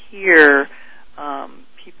hear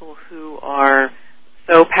people who are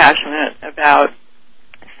so passionate about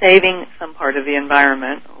saving some part of the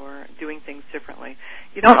environment or doing things differently.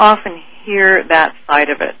 You don't often hear that side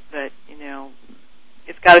of it, that, you know,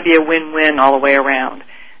 it's got to be a win-win all the way around.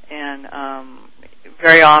 And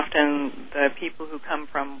very often the people who come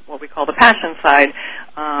from what we call the passion side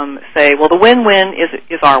say, well, the win-win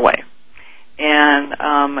is our way, and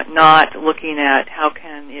not looking at how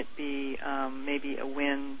can it be maybe a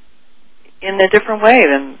win in a different way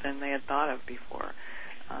than they had thought of before.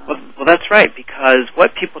 Well, that's right, because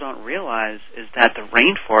what people don't realize is that the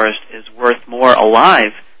rainforest is worth more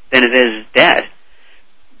alive than it is dead.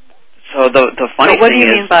 So the funny thing is... What do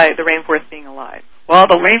you mean by the rainforest being alive? Well,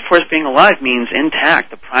 the rainforest being alive means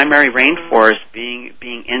intact. The primary rainforest being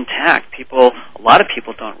intact. A lot of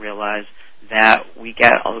people don't realize that we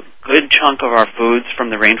get a good chunk of our foods from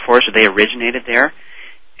the rainforest, or they originated there,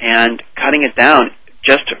 and cutting it down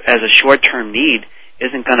just as a short-term need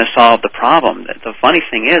isn't going to solve the problem. The funny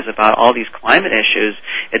thing is about all these climate issues,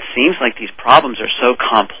 it seems like these problems are so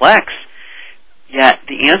complex, yet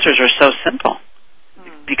the answers are so simple.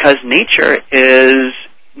 Because nature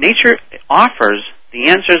offers the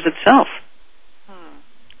answers itself.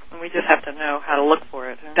 And we just have to know how to look for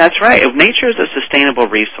it. Huh? That's right. Nature is a sustainable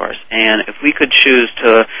resource, and if we could choose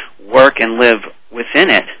to work and live within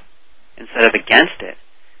it instead of against it,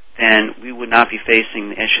 then we would not be facing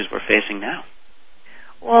the issues we're facing now.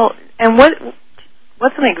 Well, and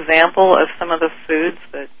what's an example of some of the foods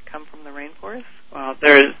that come from the rainforest? Well,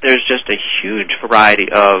 there's just a huge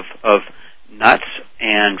variety of nuts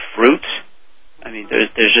and fruits. I mean,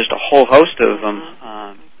 there's just a whole host of them.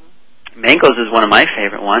 Mangoes is one of my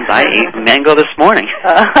favorite ones. I ate mango this morning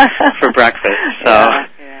for breakfast. So,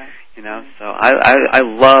 so I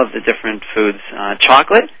love the different foods.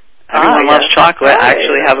 Chocolate. Everyone loves chocolate. I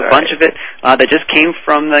actually have a bunch of it that just came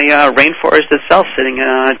from the rainforest itself,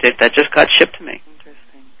 that just got shipped to me.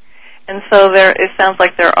 Interesting. And so it sounds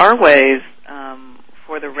like there are ways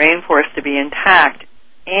for the rainforest to be intact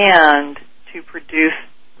and to produce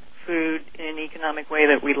food in an economic way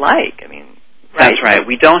that we like. I mean, right? That's right.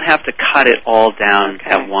 We don't have to cut it all down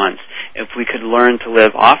at once. If we could learn to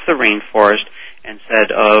live off the rainforest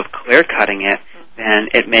instead of clear cutting it, then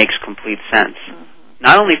it makes complete sense.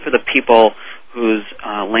 Not only for the people whose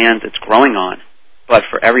land it's growing on, but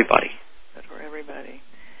for everybody.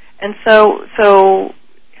 And so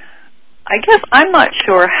I guess I'm not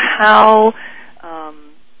sure how.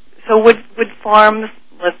 So would farms,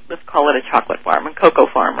 let's call it a chocolate farm, a cocoa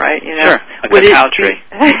farm, right? You know, sure, a cacao tree.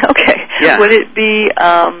 Okay. Yeah. Would it be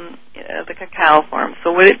the cacao farm?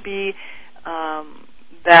 So would it be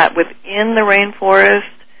that within the rainforest?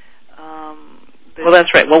 Well, that's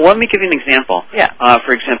right. Well, let me give you an example. Yeah.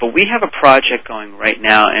 For example, we have a project going right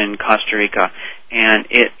now in Costa Rica, and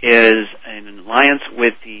it is an alliance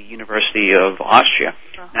with the University of Austria.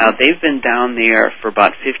 Now, they've been down there for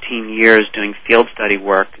about 15 years doing field study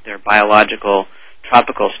work. They're a biological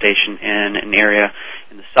tropical station in an area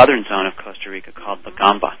in the southern zone of Costa Rica called La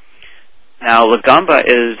Gamba. Now, La Gamba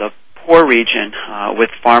is a poor region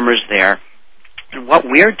with farmers there, and what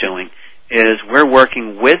we're doing is we're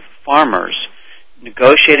working with farmers,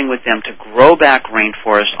 negotiating with them to grow back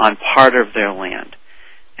rainforest on part of their land.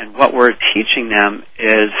 And what we're teaching them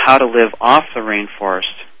is how to live off the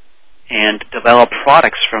rainforest and develop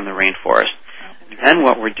products from the rainforest. And then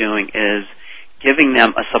what we're doing is giving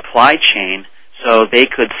them a supply chain so they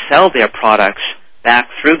could sell their products back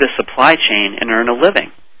through the supply chain and earn a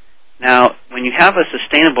living. Now, when you have a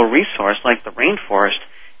sustainable resource like the rainforest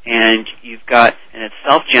and you've got and it's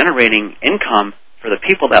self-generating income for the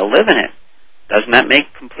people that live in it, doesn't that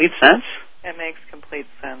make complete sense? It makes complete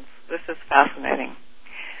sense. This is fascinating.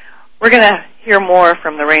 We're going to hear more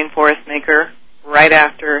from the Rainforest Maker right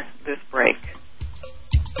after this break.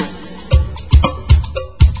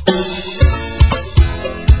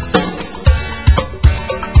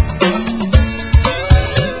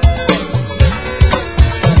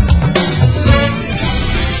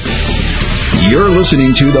 You're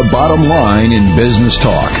listening to The Bottom Line in Business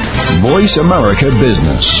Talk. Voice America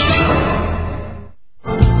Business.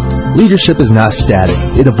 Leadership is not static.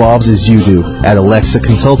 It evolves as you do. At Alexa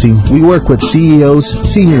Consulting, we work with CEOs,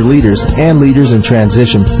 senior leaders, and leaders in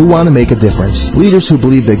transition who want to make a difference. Leaders who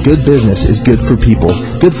believe that good business is good for people,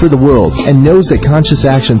 good for the world, and knows that conscious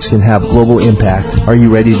actions can have global impact. Are you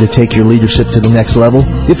ready to take your leadership to the next level?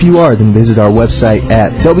 If you are, then visit our website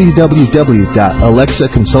at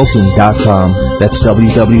www.alexaconsulting.com. That's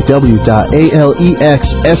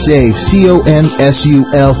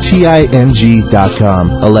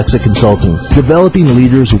www.alexaconsulting.com. Alexa Consulting, developing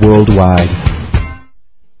leaders worldwide.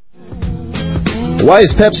 Why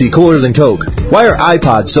is Pepsi cooler than Coke? Why are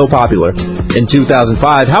iPods so popular? In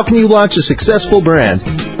 2005, how can you launch a successful brand?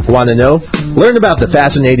 Want to know? Learn about the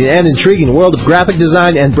fascinating and intriguing world of graphic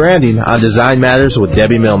design and branding on Design Matters with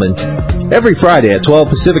Debbie Millman. Every Friday at 12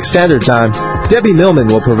 Pacific Standard Time, Debbie Millman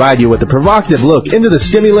will provide you with a provocative look into the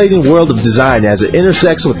stimulating world of design as it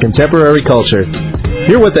intersects with contemporary culture.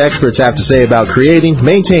 Hear what the experts have to say about creating,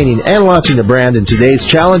 maintaining, and launching a brand in today's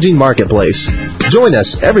challenging marketplace. Join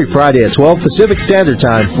us every Friday at 12 Pacific Standard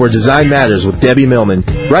Time for Design Matters with Debbie Millman,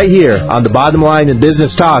 right here on the Bottom Line in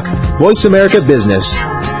Business Talk, Voice America Business.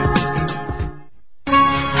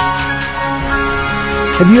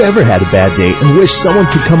 Have you ever had a bad day and wish someone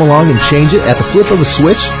could come along and change it at the flip of a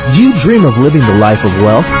switch? Do you dream of living the life of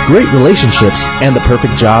wealth, great relationships, and the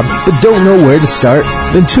perfect job, but don't know where to start?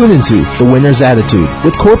 Then tune into The Winner's Attitude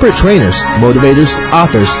with corporate trainers, motivators,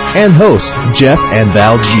 authors, and hosts Jeff and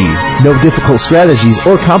Val G. No difficult strategies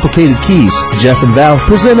or complicated keys. Jeff and Val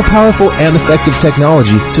present a powerful and effective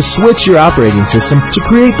technology to switch your operating system to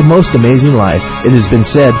create the most amazing life. It has been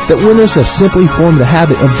said that winners have simply formed the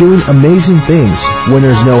habit of doing amazing things.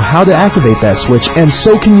 Winners know how to activate that switch, and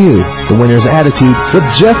so can you. The Winner's Attitude with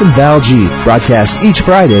Jeff and Val G. Broadcast each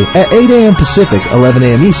Friday at 8 a.m. Pacific, 11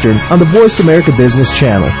 a.m. Eastern on the Voice America Business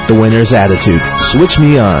Channel. The Winner's Attitude. Switch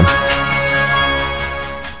me on.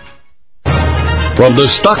 From the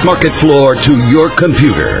stock market floor to your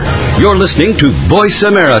computer, you're listening to Voice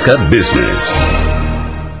America Business.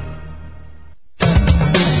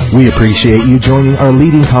 We appreciate you joining our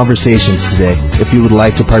leading conversations today. If you would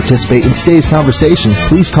like to participate in today's conversation,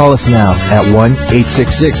 please call us now at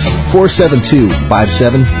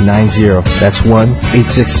 1-866-472-5790. That's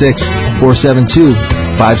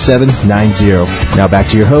 1-866-472-5790. Now back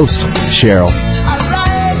to your host, Cheryl.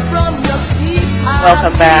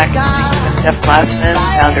 Welcome back. Jeff Glassman,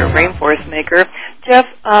 founder of RainforestMaker. Jeff,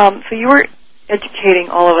 so you were educating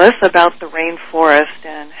all of us about the rainforest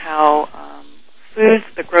and how foods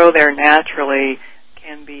that grow there naturally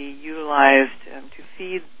can be utilized to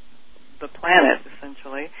feed the planet,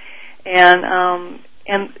 essentially. And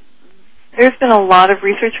there's been a lot of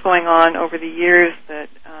research going on over the years that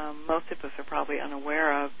most of us are probably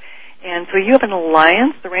unaware of. And so you have an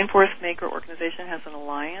alliance. The RainforestMaker organization has an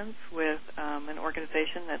alliance with an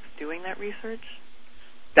organization that's doing that research?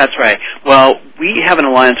 That's right. Well, we have an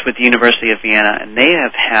alliance with the University of Vienna, and they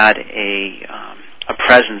have had a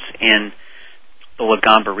presence in the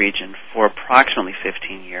Lagomba region for approximately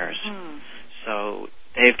 15 years. So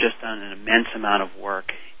they've just done an immense amount of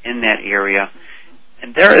work in that area.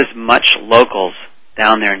 And there is much locals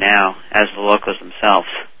down there now as the locals themselves.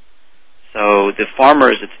 So the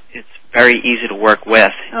farmers, it's very easy to work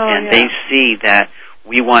with, they see that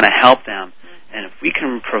we want to help them. And if we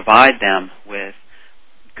can provide them with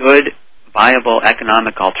good, viable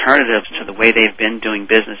economic alternatives to the way they've been doing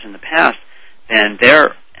business in the past, then they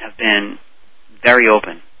have been very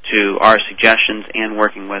open to our suggestions and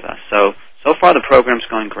working with us. So far the program's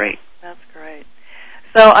going great. That's great.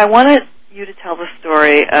 So I wanted you to tell the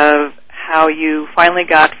story of how you finally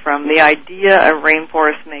got from the idea of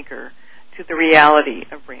RainforestMaker to the reality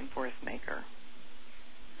of RainforestMaker.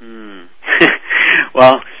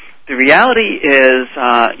 Well, the reality is,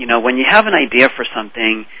 when you have an idea for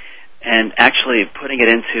something and actually putting it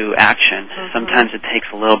into action, sometimes it takes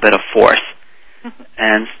a little bit of force.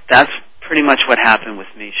 And that's pretty much what happened with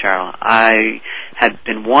me, Cheryl. I had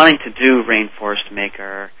been wanting to do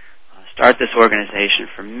RainforestMaker, start this organization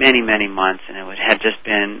for many, many months, and it had just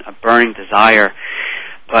been a burning desire.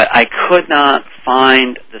 But I could not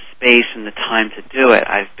find the space and the time to do it.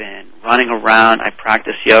 I've been running around. I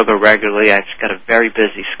practice yoga regularly. I've got a very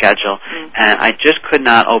busy schedule, and I just could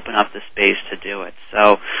not open up the space to do it.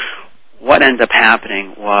 So what ended up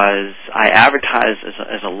happening was I advertised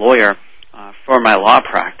as a lawyer for my law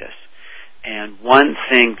practice. And one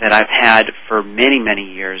thing that I've had for many,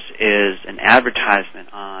 many years is an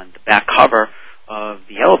advertisement on the back cover of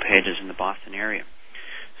the Yellow Pages in the Boston area.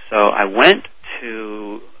 So I went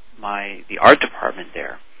to the art department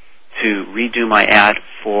there to redo my ad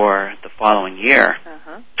for the following year.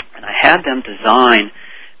 And I had them design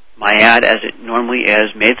my ad as it normally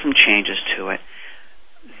is, made some changes to it.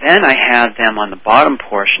 Then I had them on the bottom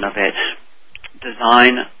portion of it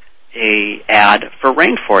design a ad for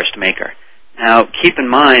RainforestMaker. Now, keep in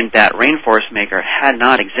mind that RainforestMaker had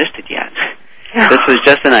not existed yet. This was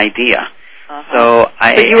just an idea. So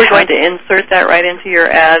you were going to insert that right into your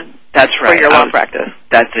ad? That's right. For your law practice?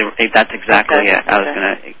 That's exactly it. I was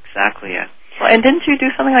going to, exactly it. Well, and didn't you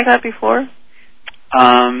do something like that before?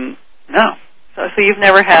 No. So you've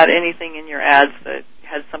never had anything in your ads that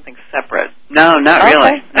had something separate? No, not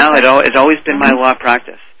really. No, it's always been my law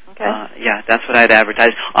practice. Okay. That's what I'd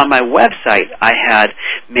advertised. On my website, I had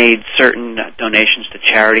made certain donations to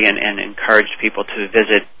charity and encouraged people to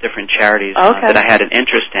visit different charities that I had an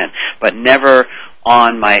interest in, but never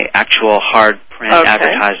on my actual hard print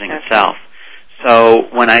advertising itself. So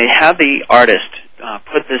when I had the artist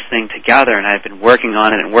put this thing together, and I've been working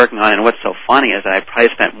on it, and what's so funny is that I probably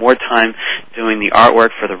spent more time doing the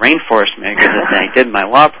artwork for the RainforestMaker than I did my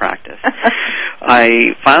law practice.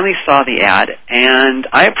 I finally saw the ad, and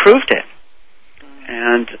I approved it.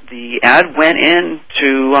 And the ad went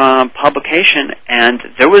into publication, and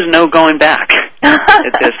there was no going back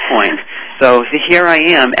at this point. So here I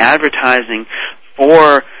am advertising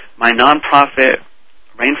for my nonprofit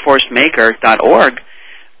rainforestmaker.org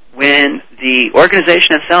when the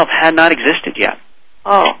organization itself had not existed yet.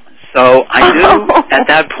 Oh. So I knew at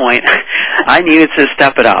that point I needed to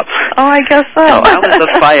step it up. Oh, I guess so. And that was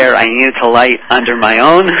the fire I needed to light under my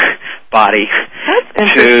own body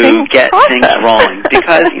to get things rolling.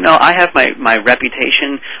 Because, I have my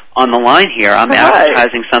reputation on the line here. I'm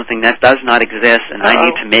advertising something that does not exist, and I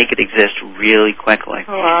need to make it exist really quickly.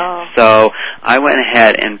 Oh, wow. So I went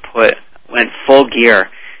ahead and went full gear,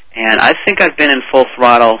 and I think I've been in full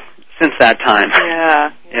throttle since that time.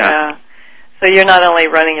 Yeah. So you're not only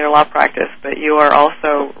running your law practice, but you are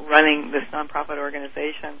also running this nonprofit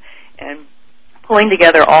organization and pulling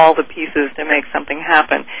together all the pieces to make something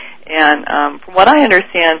happen. And from what I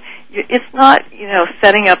understand, it's not,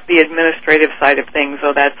 setting up the administrative side of things,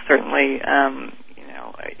 though that's certainly,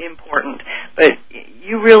 important. But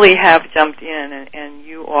you really have jumped in, and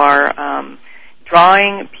you are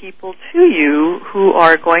drawing people to you who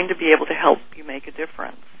are going to be able to help you make a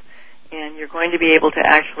difference. And you're going to be able to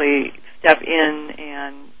actually step in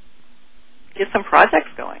and get some projects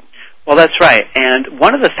going. Well, that's right. And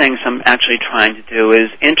one of the things I'm actually trying to do is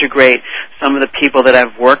integrate some of the people that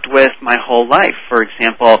I've worked with my whole life. For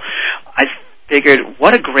example, I figured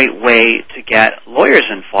what a great way to get lawyers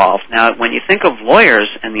involved. Now, when you think of lawyers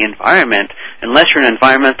and the environment, unless you're an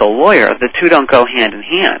environmental lawyer, the two don't go hand in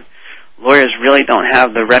hand. Lawyers really don't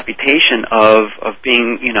have the reputation of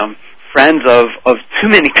being, friends of too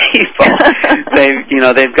many people.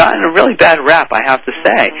 They've gotten a really bad rap, I have to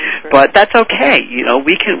say. But that's okay.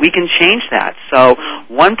 We can change that. So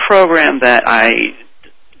one program that I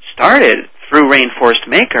started through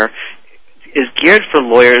RainforestMaker is geared for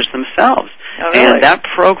lawyers themselves. Oh, really? And that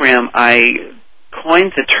program, I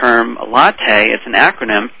coined the term LATTE. It's an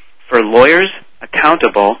acronym for Lawyers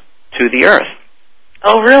Accountable to the Earth.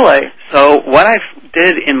 Oh, really? So what I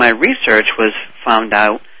did in my research was found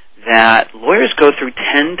out that lawyers go through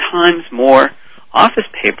 10 times more office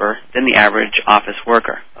paper than the average office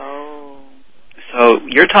worker. Oh. So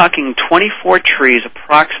you're talking 24 trees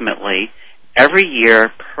approximately every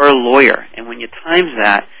year per lawyer. And when you times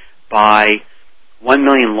that by 1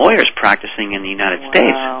 million lawyers practicing in the United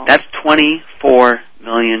States, that's 24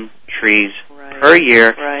 million trees per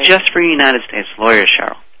year just for United States lawyers,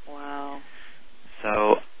 Cheryl. Wow.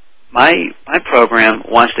 So my program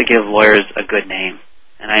wants to give lawyers a good name,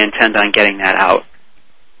 and I intend on getting that out.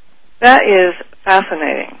 That is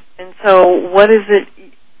fascinating. And so what is it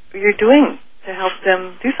you're doing to help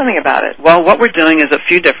them do something about it? Well, what we're doing is a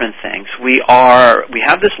few different things. We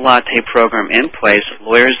have this LATTE program in place,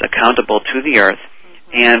 Lawyers Accountable to the Earth,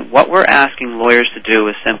 and what we're asking lawyers to do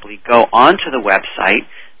is simply go onto the website.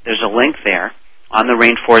 There's a link there on the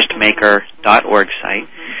rainforestmaker.org site.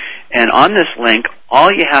 And on this link,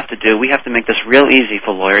 all you have to do, we have to make this real easy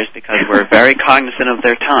for lawyers because we're very cognizant of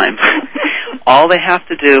their time. All they have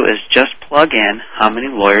to do is just plug in how many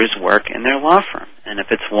lawyers work in their law firm. And if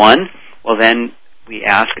it's one, well then we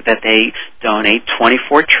ask that they donate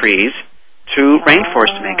 24 trees to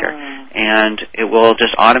RainforestMaker. And it will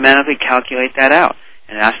just automatically calculate that out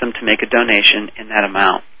and ask them to make a donation in that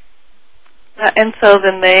amount. And so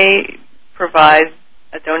then they provide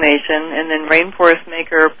a donation, and then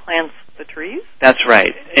RainforestMaker plants the trees? That's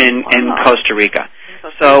right, in Costa Rica.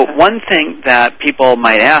 So one thing that people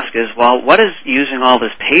might ask is, well, what does using all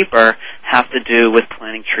this paper have to do with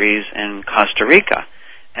planting trees in Costa Rica?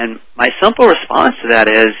 And my simple response to that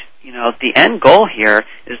is, the end goal here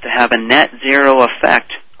is to have a net zero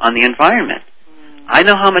effect on the environment. I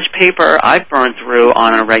know how much paper I burn through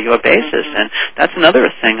on a regular basis, and that's another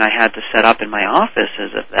thing I had to set up in my office,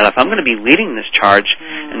 is that if I'm going to be leading this charge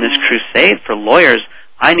and this crusade for lawyers,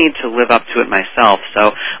 I need to live up to it myself.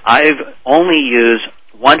 So I've only used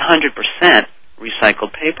 100%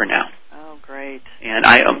 recycled paper now. Oh, great. And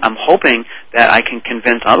I'm hoping that I can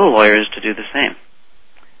convince other lawyers to do the same.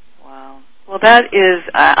 Wow. Well, that is,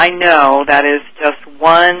 I know that is just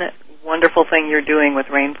one wonderful thing you're doing with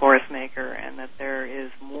RainforestMaker, and that there is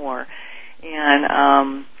more.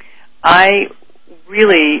 And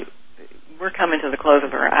we're coming to the close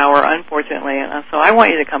of our hour, unfortunately, and so I want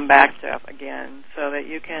you to come back, Jeff, again, so that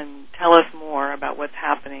you can tell us more about what's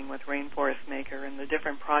happening with RainforestMaker and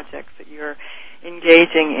different projects that you're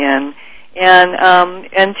engaging in.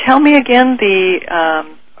 And tell me again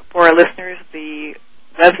for our listeners, the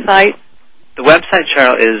website. The website,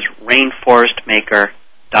 Cheryl, is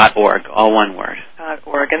rainforestmaker.org, all one word.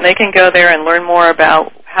 .org, and they can go there and learn more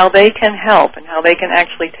about how they can help and how they can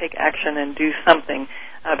actually take action and do something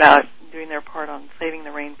about doing their part on saving the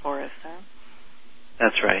rainforest. Huh?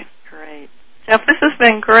 That's right. Great. Jeff, this has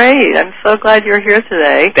been great. I'm so glad you're here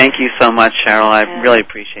today. Thank you so much, Cheryl. I really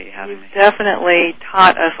appreciate you having me. You've definitely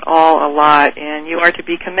taught us all a lot, and you are to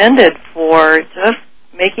be commended for just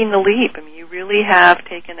making the leap. I mean, you really have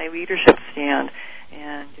taken a leadership stand,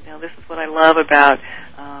 and, this is what I love about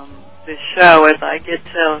this show, is I get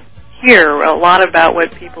to hear a lot about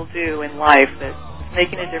what people do in life that's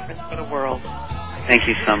making a difference for the world. Thank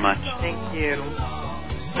you so much. Thank you.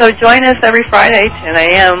 So join us every Friday, 10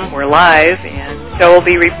 a.m. We're live, and the show will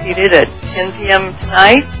be repeated at 10 p.m.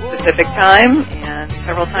 tonight, Pacific time, and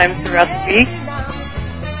several times throughout the week.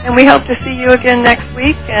 And we hope to see you again next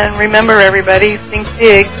week. And remember, everybody, think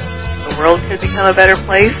big. The world could become a better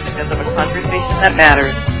place because of a conversation that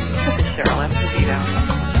matters. This is Cheryl Esposito.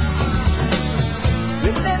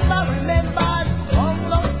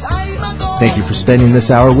 Thank you for spending this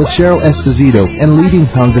hour with Cheryl Esposito and leading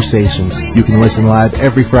conversations. You can listen live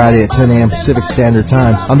every Friday at 10 a.m. Pacific Standard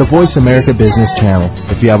Time on the Voice America Business Channel.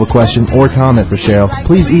 If you have a question or comment for Cheryl,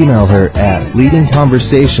 please email her at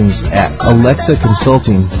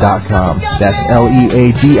leadingconversations@alexaconsulting.com. That's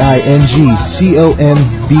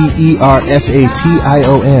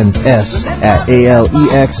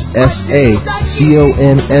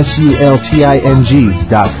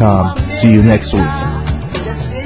See you next week.